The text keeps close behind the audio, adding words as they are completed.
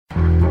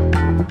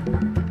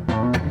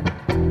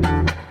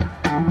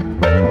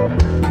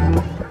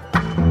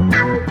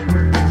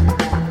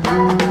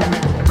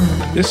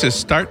This is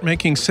Start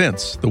Making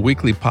Sense, the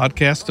weekly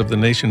podcast of The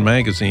Nation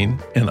magazine,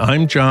 and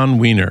I'm John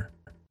Wiener.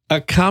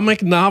 A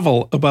comic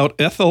novel about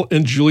Ethel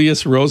and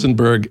Julius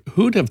Rosenberg.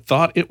 Who'd have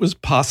thought it was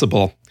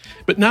possible?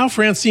 But now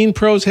Francine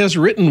Prose has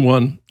written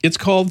one. It's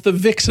called The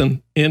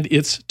Vixen, and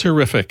it's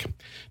terrific.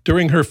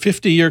 During her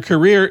 50-year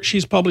career,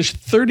 she's published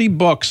 30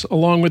 books,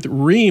 along with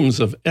reams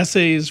of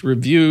essays,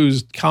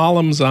 reviews,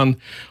 columns on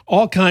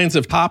all kinds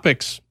of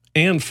topics.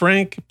 Anne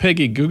Frank,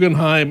 Peggy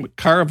Guggenheim,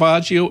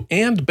 Caravaggio,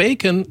 and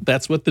Bacon.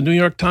 That's what the New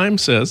York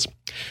Times says.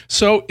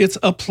 So it's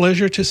a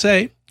pleasure to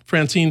say,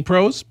 Francine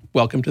Prose,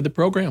 welcome to the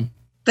program.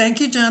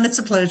 Thank you, John. It's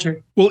a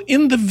pleasure. Well,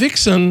 in The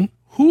Vixen,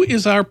 who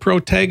is our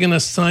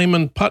protagonist,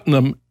 Simon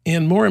Putnam?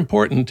 And more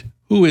important,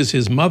 who is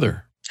his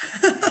mother?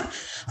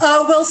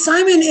 Well,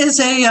 Simon is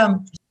a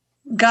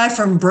guy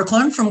from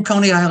Brooklyn, from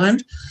Coney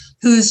Island,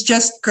 who's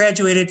just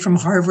graduated from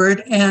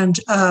Harvard. And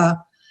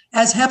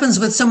as happens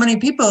with so many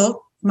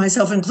people,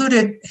 myself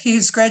included,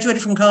 he's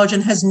graduated from college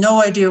and has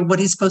no idea what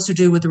he's supposed to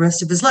do with the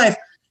rest of his life.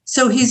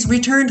 So he's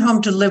returned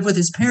home to live with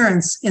his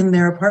parents in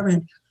their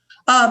apartment.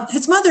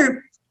 His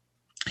mother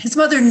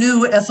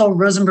knew Ethel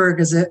Rosenberg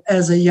as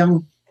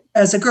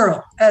a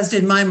girl, as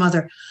did my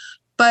mother.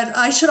 But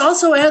I should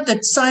also add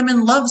that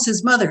Simon loves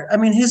his mother. I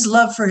mean, his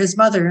love for his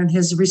mother and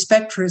his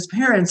respect for his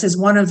parents is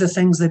one of the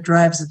things that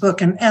drives the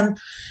book. And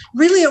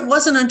really, it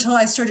wasn't until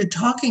I started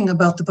talking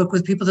about the book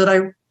with people that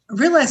I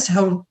realized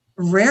how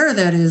rare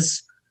that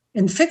is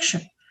in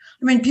fiction.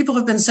 I mean, people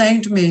have been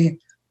saying to me,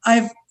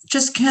 I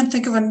just can't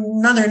think of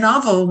another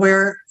novel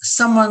where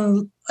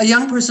a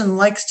young person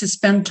likes to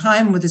spend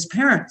time with his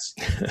parents.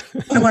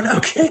 I went,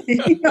 okay,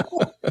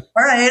 all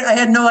right. I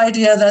had no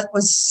idea that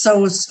was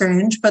so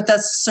strange, but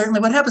that's certainly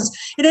what happens.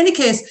 In any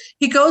case,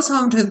 he goes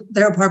home to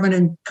their apartment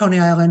in Coney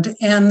Island,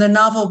 and the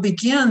novel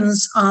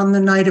begins on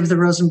the night of the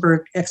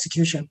Rosenberg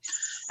execution.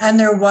 And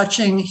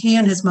he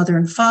and his mother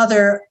and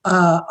father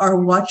are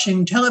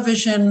watching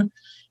television,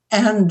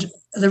 and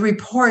the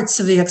reports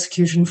of the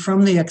execution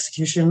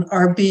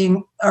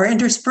are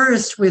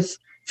interspersed with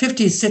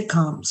 50s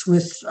sitcoms,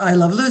 with I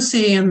Love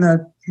Lucy and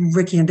the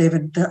Ricky and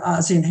David, the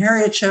Ozzie and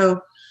Harriet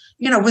show,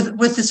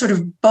 with the sort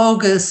of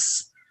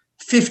bogus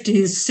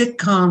 50s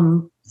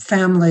sitcom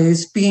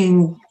families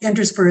being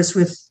interspersed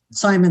with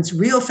Simon's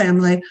real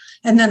family.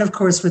 And then, of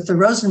course, with the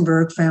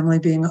Rosenberg family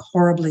being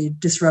horribly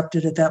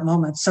disrupted at that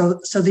moment.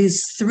 So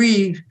these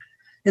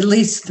at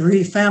least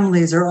three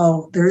families are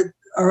all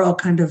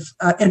kind of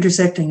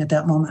intersecting at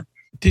that moment.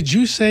 Did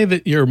you say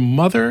that your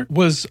mother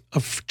was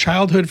a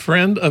childhood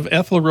friend of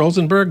Ethel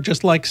Rosenberg,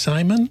 just like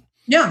Simon?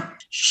 Yeah.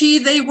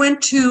 They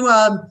went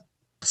to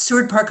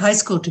Stewart Park High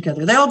School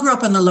together. They all grew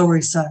up on the Lower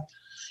East Side.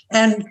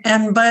 And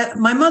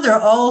my mother,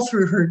 all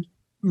through her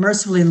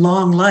mercifully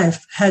long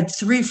life, had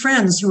three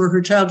friends who were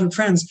her childhood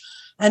friends.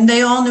 And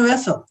they all knew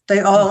Ethel.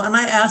 And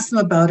I asked them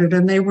about it,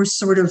 and they were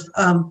sort of,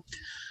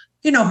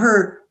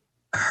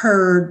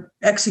 her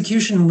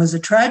execution was a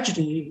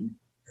tragedy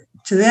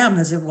to them,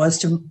 as it was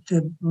to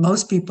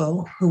most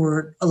people who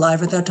were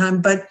alive at that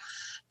time. But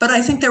I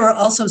think they were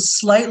also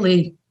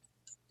slightly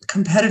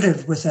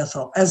competitive with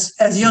Ethel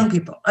as young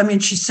people. I mean,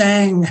 she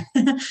sang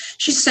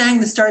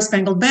the Star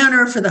Spangled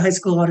Banner for the high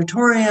school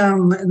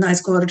auditorium, in the high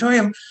school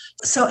auditorium.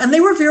 So, and they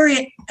were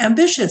very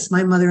ambitious,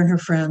 my mother and her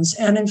friends.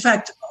 And in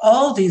fact,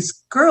 all these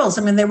girls,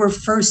 I mean, they were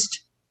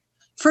first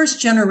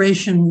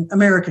generation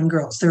American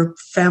girls. Their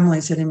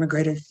families had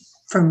immigrated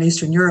from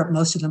Eastern Europe,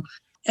 most of them.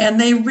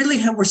 And they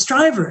really were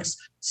strivers.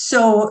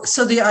 So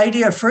the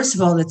idea, first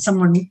of all, that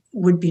someone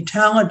would be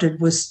talented,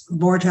 was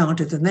more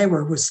talented than they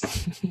were, was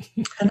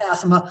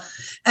anathema.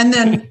 And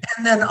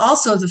then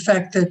also the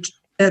fact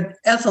that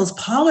Ethel's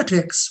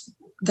politics,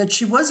 that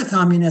she was a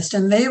communist,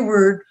 and they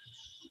were,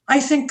 I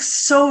think,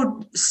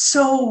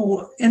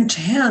 so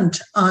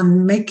intent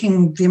on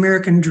making the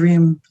American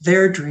dream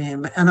their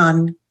dream and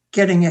on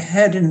getting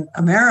ahead in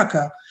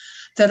America,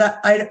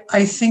 that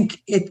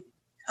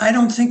I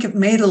don't think it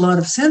made a lot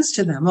of sense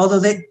to them,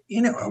 although it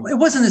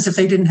wasn't as if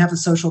they didn't have a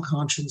social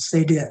conscience.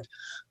 They did.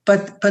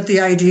 But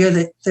the idea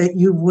that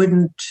you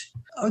wouldn't,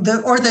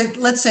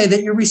 let's say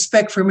that your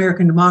respect for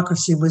American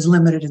democracy was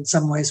limited in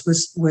some ways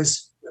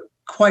was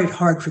quite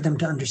hard for them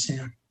to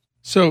understand.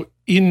 So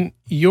in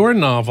your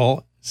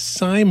novel,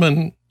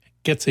 Simon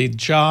gets a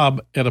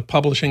job at a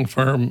publishing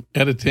firm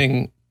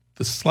editing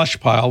the slush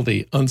pile,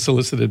 the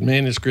unsolicited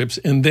manuscripts,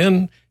 and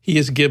then he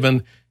is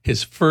given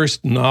his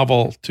first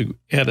novel to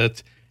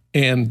edit.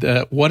 And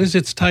what is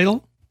its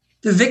title?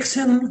 The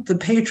Vixen, the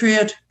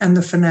Patriot, and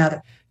the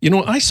Fanatic.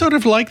 I sort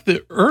of like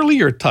the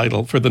earlier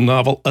title for the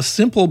novel, A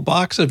Simple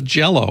Box of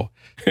Jell-O.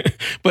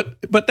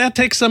 but that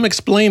takes some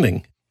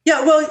explaining.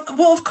 Yeah,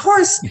 well, of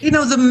course,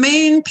 the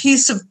main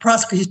piece of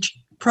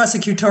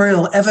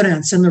prosecutorial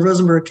evidence in the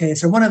Rosenberg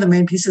case, or one of the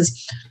main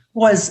pieces,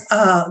 was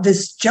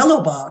this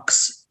Jell-O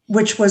box,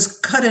 which was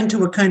cut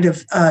into a kind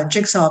of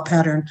jigsaw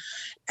pattern.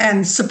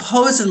 And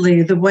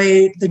supposedly the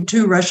way the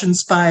two Russian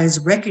spies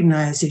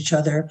recognized each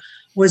other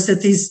was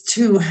that these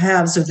two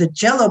halves of the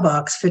Jell-O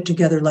box fit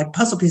together like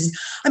puzzle pieces.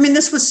 I mean,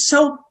 this was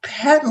so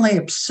patently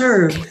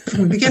absurd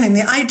from the beginning.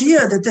 The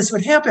idea that this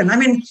would happen. I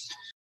mean,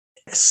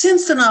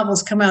 since the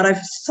novels come out,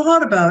 I've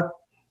thought about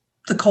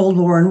the Cold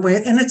War and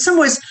in some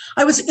ways,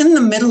 I was in the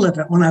middle of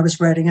it when I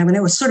was writing. I mean,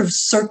 it was sort of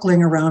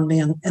circling around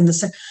me,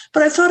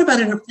 but I thought about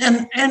it,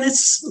 and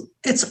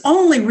it's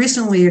only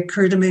recently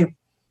occurred to me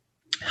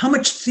how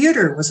much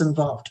theater was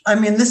involved. I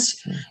mean,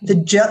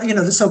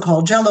 the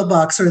so-called Jell-O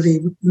box or the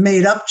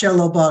made-up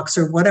Jell-O box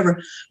or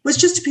whatever was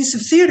just a piece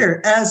of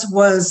theater, as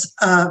was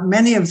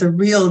many of the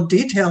real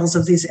details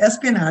of these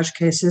espionage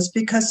cases,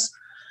 because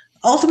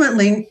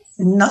ultimately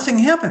nothing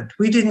happened.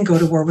 We didn't go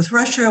to war with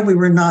Russia.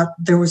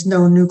 There was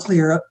no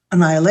nuclear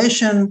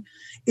annihilation.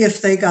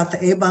 If they got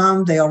the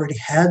A-bomb, they already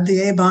had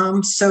the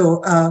A-bomb.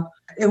 So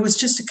it was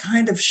just a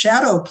kind of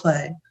shadow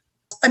play.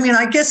 I mean,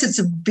 I guess it's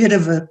a bit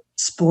of a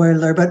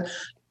spoiler, but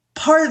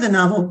part of the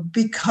novel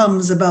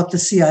becomes about the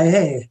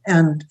CIA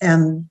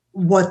and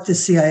what the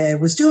CIA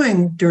was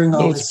doing during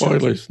all this. No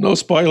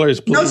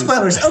spoilers, please. No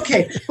spoilers.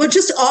 Okay. Well,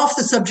 just off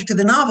the subject of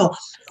the novel,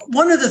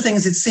 one of the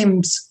things that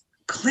seems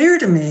clear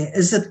to me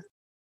is that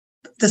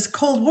this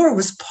Cold War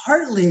was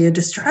partly a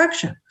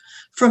distraction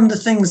from the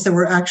things that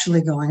were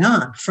actually going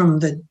on, from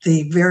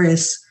the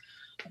various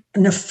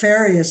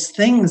nefarious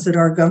things that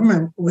our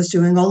government was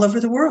doing all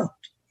over the world.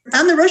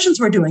 And the Russians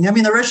were doing. I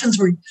mean, the Russians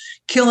were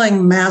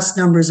killing mass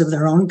numbers of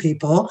their own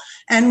people,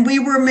 and we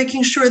were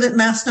making sure that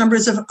mass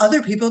numbers of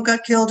other people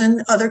got killed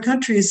in other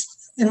countries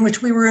in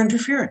which we were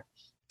interfering.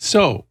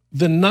 So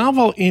the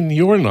novel in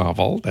your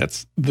novel,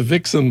 that's The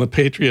Vixen, the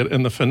Patriot,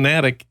 and the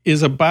Fanatic,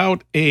 is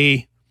about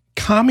a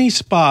commie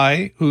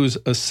spy who's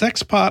a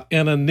sexpot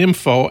and a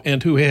nympho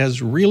and who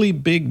has really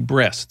big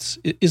breasts.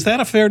 Is that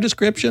a fair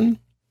description?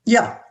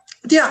 Yeah.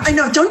 Yeah, I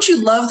know. Don't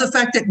you love the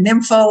fact that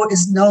nympho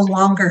is no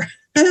longer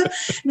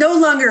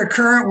a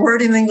current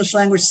word in the English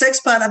language?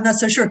 Sexpot, I'm not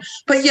so sure.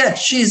 But yeah,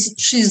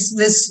 she's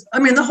this, I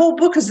mean, the whole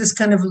book is this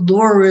kind of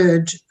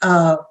lurid,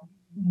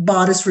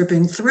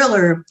 bodice-ripping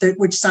thriller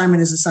which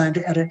Simon is assigned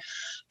to edit.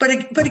 But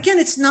again,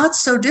 it's not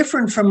so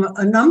different from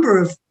a number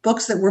of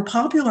books that were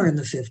popular in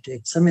the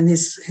 50s. I mean,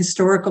 these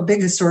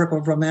big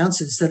historical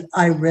romances that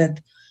I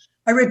read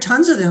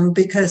tons of them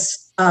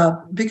because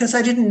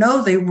I didn't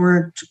know they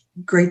weren't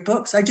great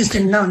books. I just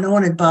didn't know. No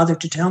one had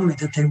bothered to tell me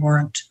that they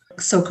weren't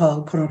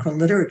so-called quote-unquote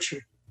literature.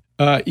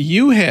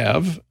 You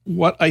have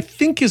what I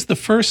think is the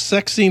first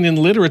sex scene in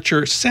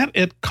literature set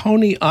at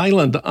Coney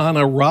Island on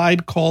a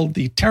ride called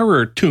the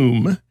Terror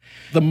Tomb.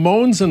 The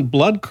moans and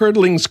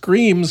blood-curdling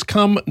screams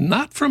come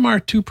not from our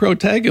two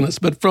protagonists,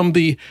 but from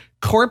the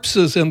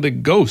corpses and the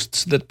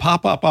ghosts that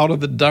pop up out of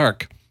the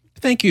dark.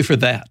 Thank you for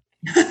that.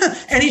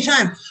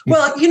 Anytime.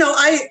 Well,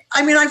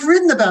 I mean, I've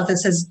written about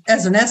this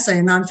as an essay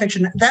in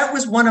nonfiction. That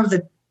was one of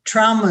the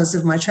traumas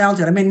of my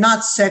childhood. I mean,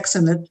 not sex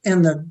in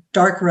the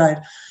dark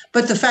ride,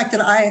 but the fact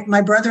that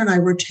my brother and I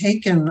were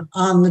taken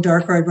on the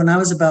dark ride when I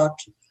was about,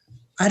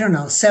 I don't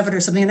know, 7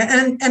 or something.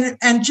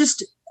 And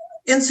just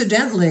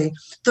incidentally,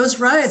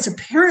 those rides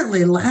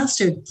apparently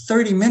lasted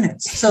 30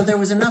 minutes. So there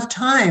was enough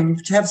time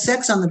to have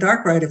sex on the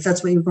dark ride if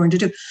that's what you were going to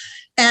do.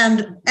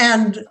 And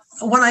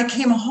when I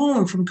came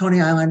home from Coney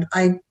Island,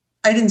 I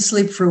didn't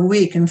sleep for a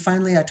week. And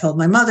finally, I told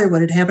my mother what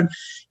had happened.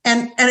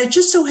 And it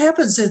just so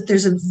happens that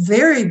there's a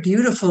very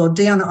beautiful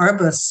Dion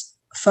Arbus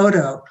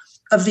photo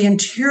of the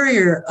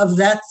interior of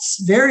that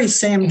very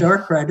same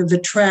dark ride, of the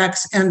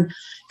tracks and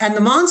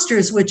the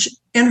monsters, which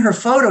in her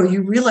photo,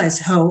 you realize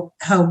how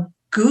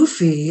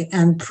goofy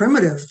and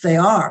primitive they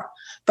are.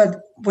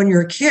 But when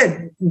you're a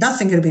kid,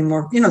 nothing could be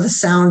more, the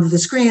sound of the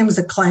screams,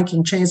 the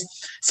clanking chains.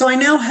 So I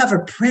now have a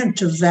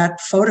print of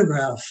that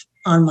photograph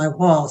on my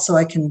wall, so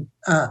I can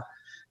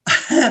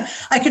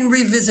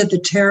revisit the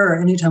terror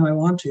anytime I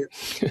want to.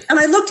 And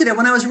I looked at it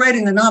when I was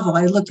writing the novel.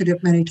 I looked at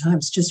it many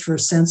times just for a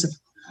sense of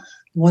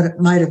what it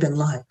might have been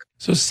like.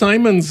 So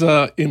Simon's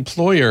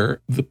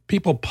employer, the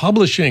people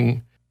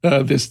publishing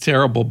this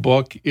terrible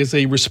book, is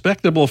a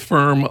respectable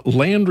firm,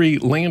 Landry,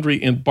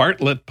 and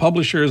Bartlett,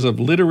 publishers of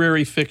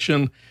literary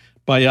fiction,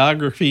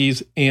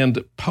 biographies,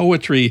 and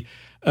poetry.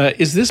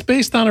 Is this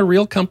based on a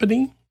real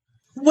company?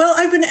 Well,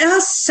 I've been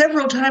asked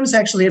several times,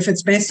 actually, if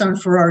it's based on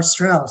Farrar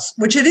Straus,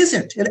 which it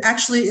isn't. It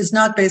actually is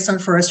not based on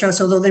Farrar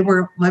Straus, although they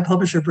were my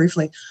publisher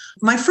briefly.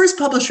 My first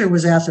publisher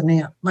was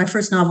Athenaeum. My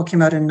first novel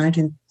came out in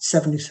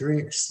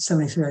 1973 or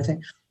 73, I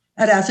think,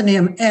 at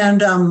Athenaeum,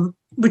 and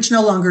which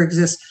no longer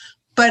exists.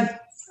 But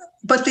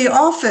the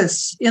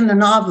office in the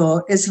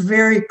novel is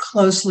very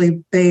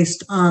closely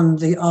based on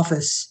the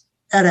office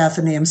at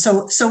Athenaeum.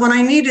 So when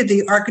I needed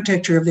the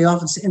architecture of the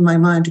office in my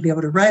mind to be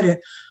able to write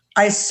it,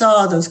 I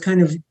saw those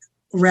kind of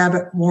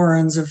rabbit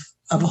warrens of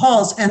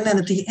halls. And then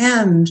at the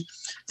end,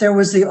 there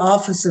was the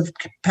office of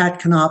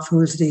Pat Knopf, who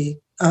was the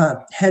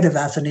head of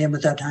Athenaeum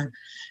at that time.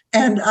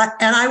 And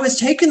I was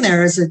taken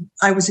there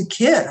I was a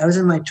kid. I was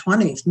in my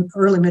 20s,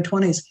 early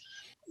mid-20s,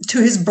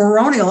 to his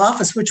baronial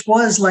office, which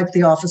was like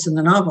the office in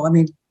the novel. I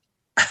mean,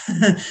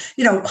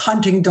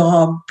 hunting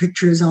dog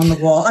pictures on the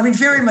wall. I mean,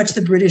 very much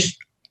the British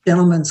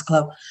gentleman's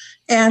club.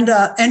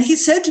 And he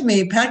said to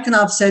me, Pat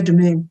Knopf said to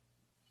me,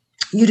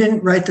 "You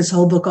didn't write this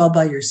whole book all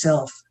by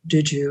yourself,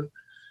 did you?"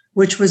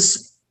 Which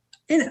was,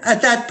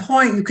 at that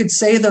point, you could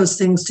say those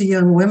things to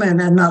young women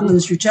and not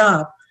lose your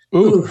job.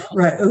 Oof,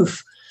 right,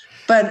 oof.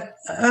 But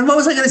and what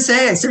was I going to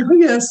say? I said, "Oh,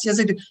 yes,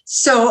 I do."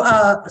 So,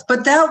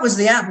 but that was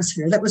the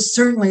atmosphere. That was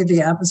certainly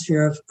the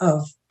atmosphere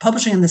of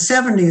publishing in the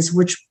 70s,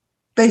 which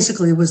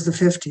basically was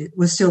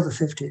still the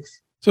 50s.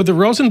 So the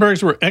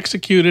Rosenbergs were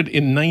executed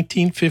in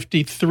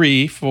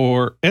 1953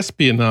 for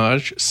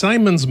espionage.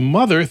 Simon's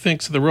mother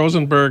thinks the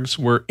Rosenbergs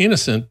were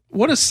innocent.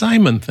 What does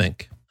Simon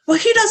think? Well,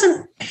 he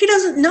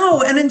doesn't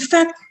know. And in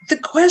fact, the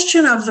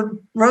question of the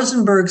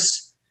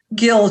Rosenbergs'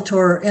 guilt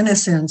or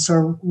innocence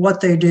or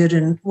what they did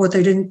and what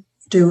they didn't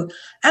do,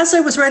 as I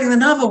was writing the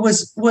novel,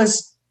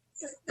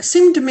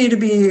 seemed to me to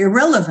be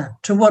irrelevant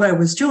to what I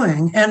was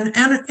doing, and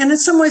in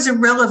some ways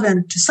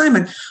irrelevant to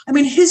Simon. I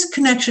mean, his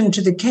connection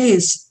to the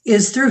case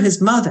is through his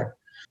mother.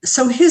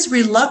 So his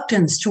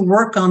reluctance to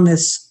work on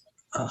this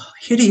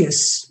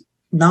hideous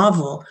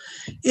novel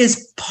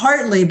is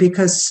partly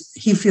because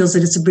he feels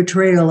that it's a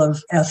betrayal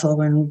of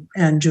Ethel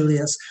and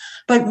Julius,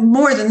 but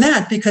more than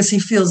that, because he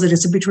feels that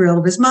it's a betrayal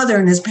of his mother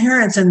and his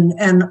parents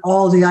and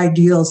all the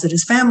ideals that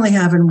his family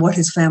have and what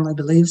his family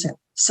believes in.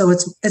 So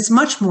it's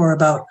much more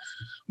about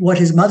what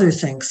his mother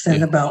thinks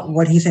than about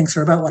what he thinks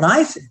or about what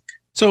I think.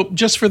 So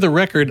just for the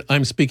record,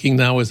 I'm speaking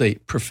now as a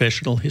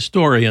professional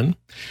historian.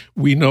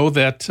 We know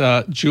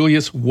that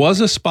Julius was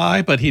a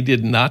spy, but he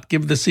did not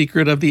give the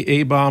secret of the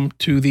A-bomb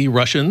to the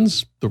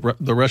Russians.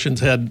 The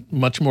Russians had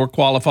much more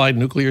qualified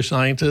nuclear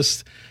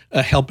scientists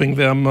helping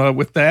them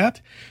with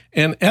that.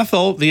 And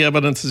Ethel, the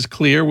evidence is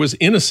clear, was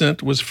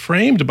innocent, was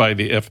framed by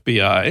the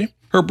FBI.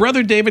 Her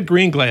brother, David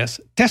Greenglass,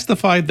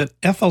 testified that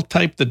Ethel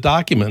typed the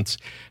documents,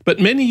 but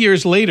many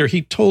years later,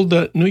 he told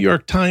the New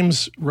York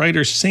Times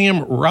writer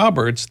Sam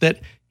Roberts that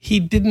he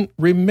didn't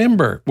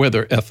remember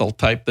whether Ethel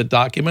typed the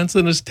documents,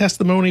 and his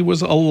testimony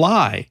was a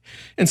lie.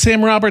 And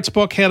Sam Roberts'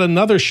 book had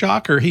another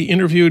shocker. He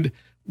interviewed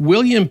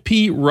William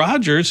P.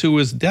 Rogers, who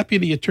was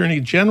Deputy Attorney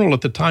General at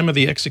the time of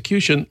the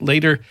execution.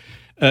 Later,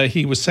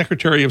 he was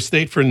Secretary of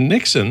State for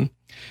Nixon,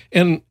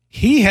 and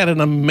he had an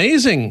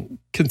amazing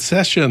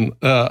concession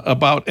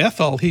about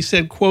Ethel. He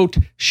said, quote,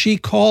 "She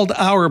called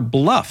our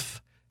bluff,"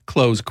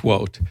 close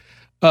quote.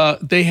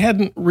 They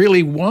hadn't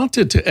really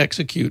wanted to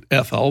execute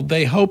Ethel.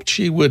 They hoped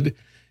she would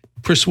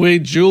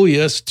persuade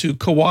Julius to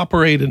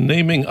cooperate in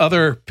naming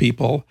other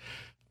people.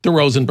 The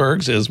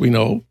Rosenbergs, as we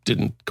know,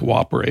 didn't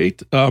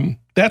cooperate.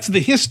 That's the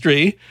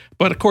history.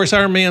 But of course,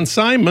 our man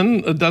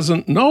Simon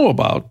doesn't know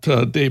about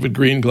David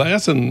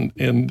Greenglass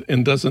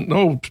and doesn't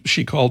know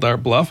she called our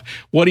bluff.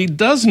 What he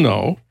does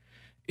know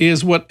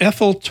is what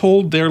Ethel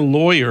told their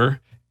lawyer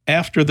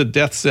after the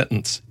death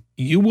sentence.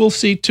 "You will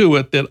see to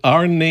it that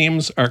our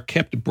names are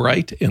kept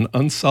bright and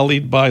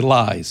unsullied by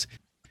lies."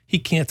 He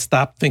can't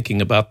stop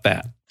thinking about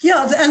that.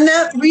 Yeah, and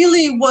that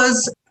really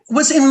was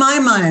in my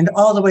mind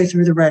all the way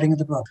through the writing of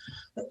the book.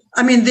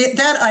 I mean,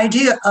 that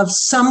idea of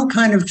some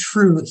kind of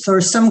truth or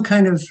some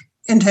kind of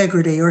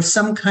integrity or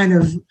some kind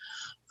of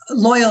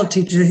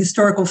loyalty to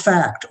historical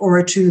fact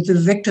or to the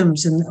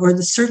victims,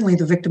 certainly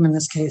the victim in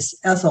this case,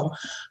 Ethel,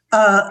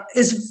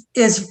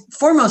 is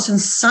foremost in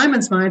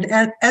Simon's mind,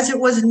 as it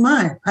was in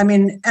mine. I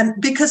mean, and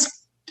because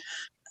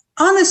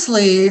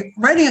honestly,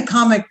 writing a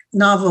comic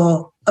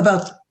novel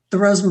about the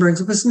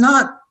Rosenbergs was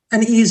not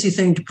an easy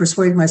thing to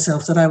persuade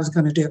myself that I was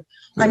going to do.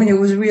 I mean, it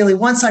was really,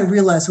 once I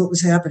realized what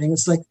was happening,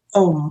 it's like,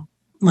 oh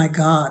my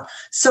God.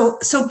 So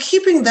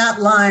keeping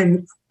that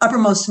line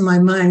uppermost in my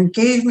mind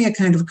gave me a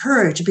kind of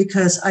courage,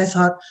 because I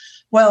thought,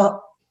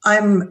 well,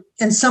 I'm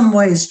in some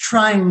ways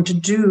trying to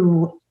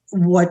do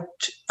what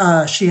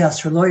she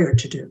asked her lawyer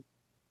to do.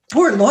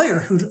 Poor lawyer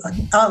who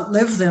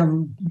outlived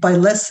them by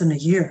less than a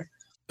year.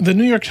 The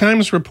New York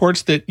Times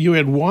reports that you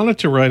had wanted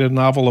to write a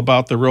novel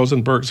about the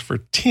Rosenbergs for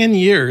 10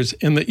 years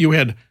and that you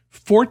had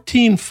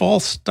 14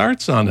 false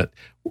starts on it.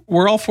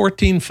 Were all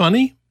 14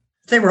 funny?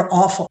 They were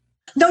awful.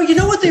 No, you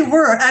know what they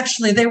were?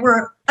 Actually,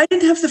 I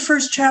didn't have the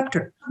first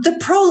chapter. The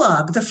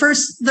prologue, the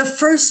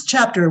first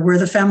chapter where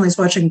the family's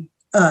watching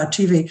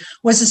TV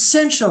was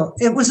essential.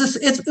 It was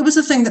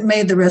a thing that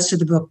made the rest of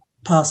the book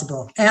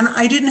possible. And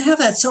I didn't have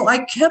that. So I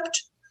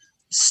kept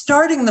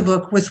starting the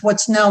book with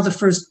what's now the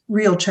first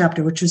real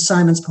chapter, which is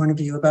Simon's point of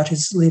view about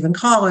his leaving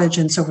college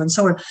and so on and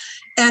so on.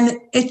 And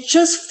it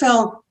just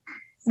felt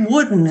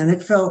wooden and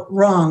it felt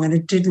wrong and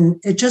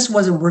it just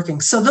wasn't working.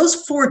 So those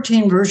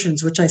 14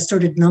 versions, which I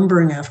started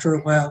numbering after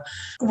a while,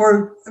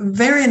 were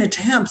variant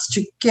attempts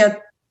to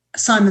get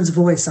Simon's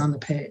voice on the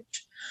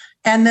page.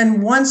 And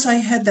then once I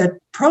had that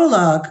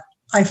prologue,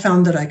 I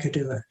found that I could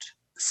do it.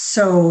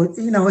 So,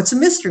 it's a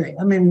mystery.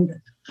 I mean,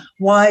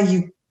 why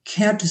you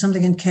can't do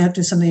something and can't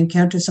do something and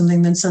can't do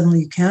something, then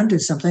suddenly you can do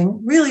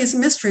something, really is a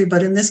mystery.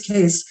 But in this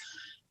case,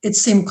 it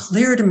seemed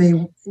clear to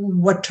me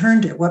what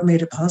turned it, what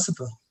made it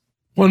possible.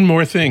 One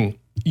more thing.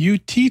 You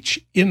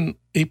teach in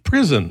a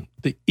prison,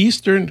 the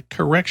Eastern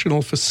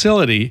Correctional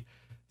Facility,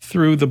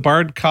 through the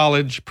Bard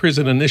College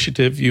Prison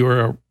Initiative. You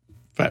are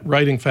a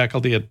writing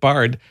faculty at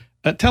Bard.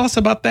 Tell us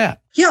about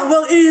that. Yeah,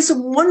 well, it is a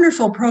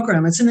wonderful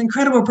program. It's an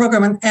incredible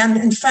program. And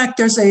in fact,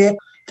 there's a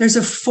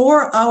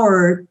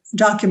 4-hour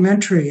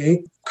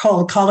documentary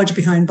called College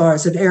Behind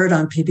Bars that aired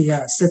on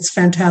PBS. That's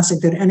fantastic,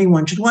 that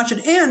anyone should watch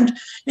it. And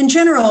in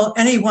general,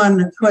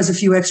 anyone who has a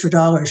few extra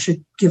dollars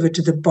should give it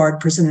to the Barred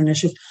Prison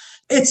Initiative.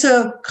 It's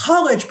a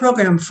college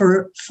program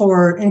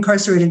for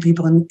incarcerated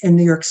people in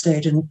New York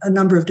State in a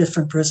number of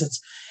different prisons.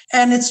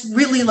 And it's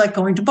really like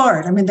going to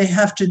Bard. I mean,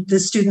 the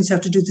students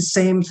have to do the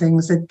same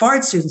things that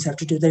Bard students have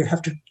to do. They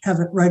have to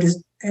write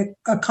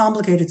a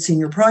complicated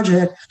senior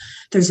project.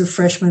 There's a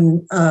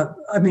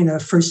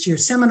first-year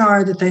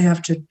seminar that they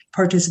have to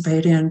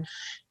participate in.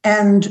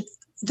 And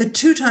the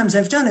 2 times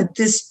I've done it,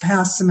 this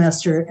past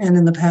semester and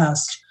in the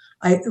past,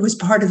 it was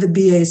part of the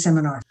BA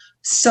seminar.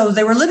 So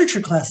they were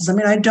literature classes. I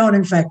mean, I don't,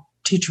 in fact,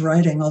 teach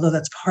writing, although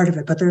that's part of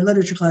it, but they're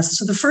literature classes.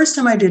 So the first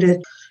time I did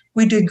it,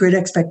 we did Great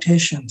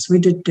Expectations. We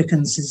did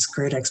Dickens's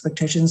Great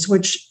Expectations,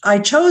 which I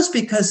chose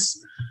because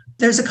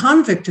there's a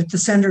convict at the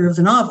center of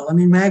the novel. I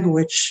mean,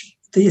 Magwitch,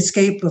 the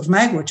escape of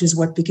Magwitch is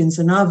what begins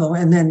the novel.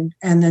 And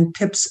then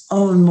Pip's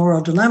own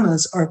moral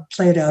dilemmas are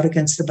played out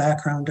against the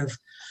background of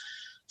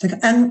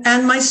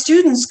and my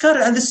students got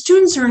it. And the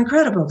students are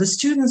incredible. The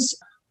students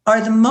are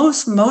the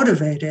most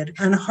motivated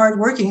and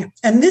hardworking.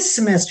 And this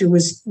semester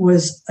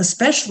was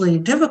especially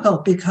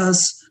difficult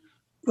because,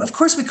 of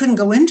course, we couldn't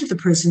go into the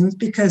prisons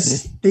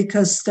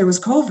because there was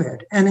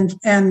COVID,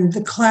 and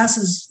the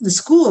classes, the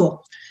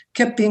school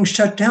kept being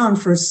shut down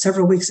for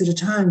several weeks at a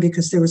time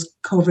because there was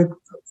COVID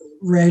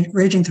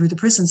raging through the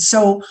prisons.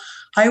 So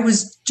I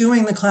was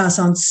doing the class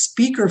on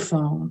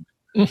speakerphone.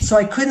 So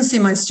I couldn't see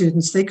my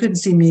students. They couldn't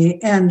see me.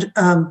 And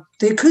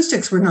the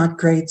acoustics were not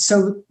great.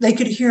 So they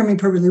could hear me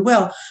perfectly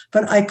well,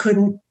 but I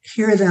couldn't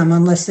hear them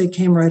unless they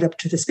came right up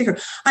to the speaker.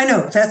 I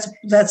know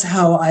that's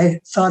how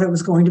I thought it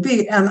was going to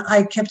be. And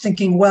I kept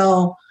thinking,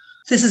 well,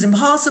 this is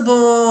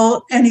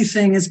impossible.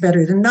 Anything is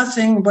better than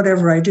nothing.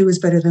 Whatever I do is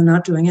better than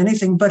not doing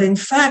anything. But in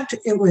fact,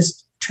 it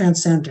was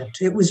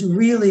transcendent. It was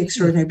really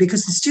extraordinary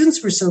because the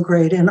students were so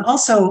great. And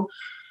also,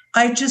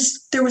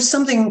 there was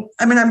something,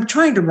 I mean, I'm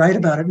trying to write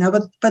about it now,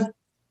 but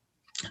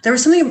there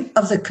was something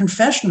of the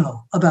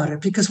confessional about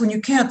it, because when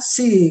you can't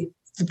see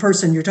the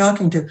person you're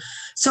talking to.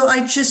 So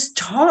I just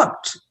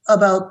talked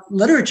about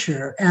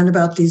literature and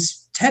about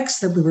these texts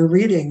that we were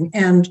reading,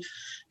 and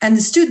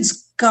the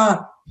students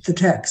got the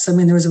text. I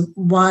mean, there was a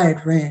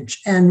wide range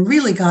and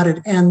really got it.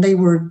 And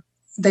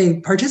they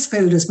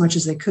participated as much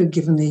as they could,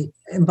 given the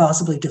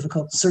impossibly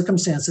difficult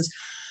circumstances.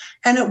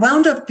 And it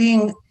wound up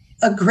being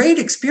a great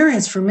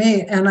experience for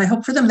me. And I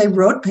hope for them. They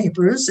wrote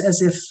papers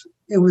as if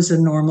it was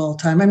a normal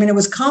time. I mean, it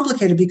was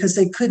complicated because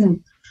they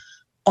couldn't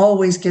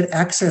always get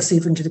access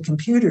even to the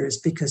computers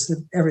because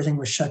everything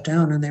was shut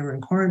down and they were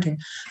in quarantine.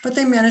 But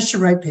they managed to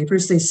write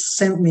papers. They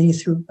sent me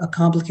through a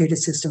complicated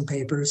system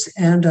papers.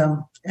 And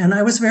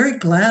I was very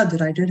glad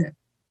that I did it.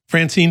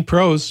 Francine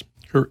Prose,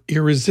 her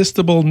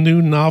irresistible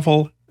new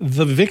novel,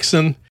 The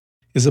Vixen,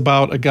 is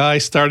about a guy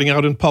starting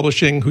out in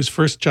publishing whose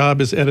first job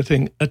is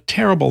editing a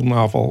terrible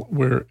novel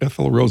where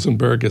Ethel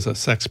Rosenberg is a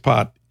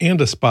sexpot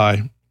and a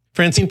spy.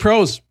 Francine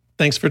Prose,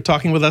 thanks for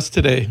talking with us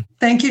today.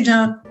 Thank you,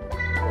 John.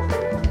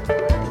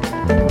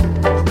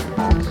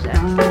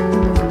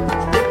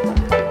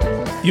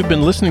 You've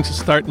been listening to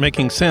Start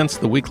Making Sense,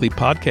 the weekly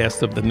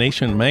podcast of The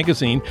Nation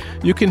magazine.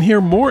 You can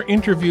hear more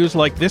interviews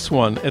like this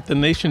one at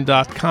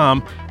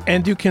thenation.com,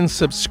 and you can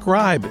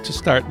subscribe to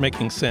Start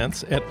Making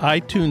Sense at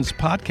iTunes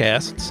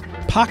Podcasts,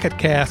 Pocket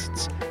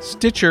Casts,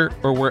 Stitcher,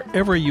 or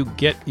wherever you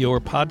get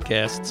your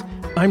podcasts.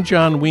 I'm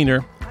John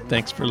Wiener.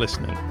 Thanks for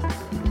listening.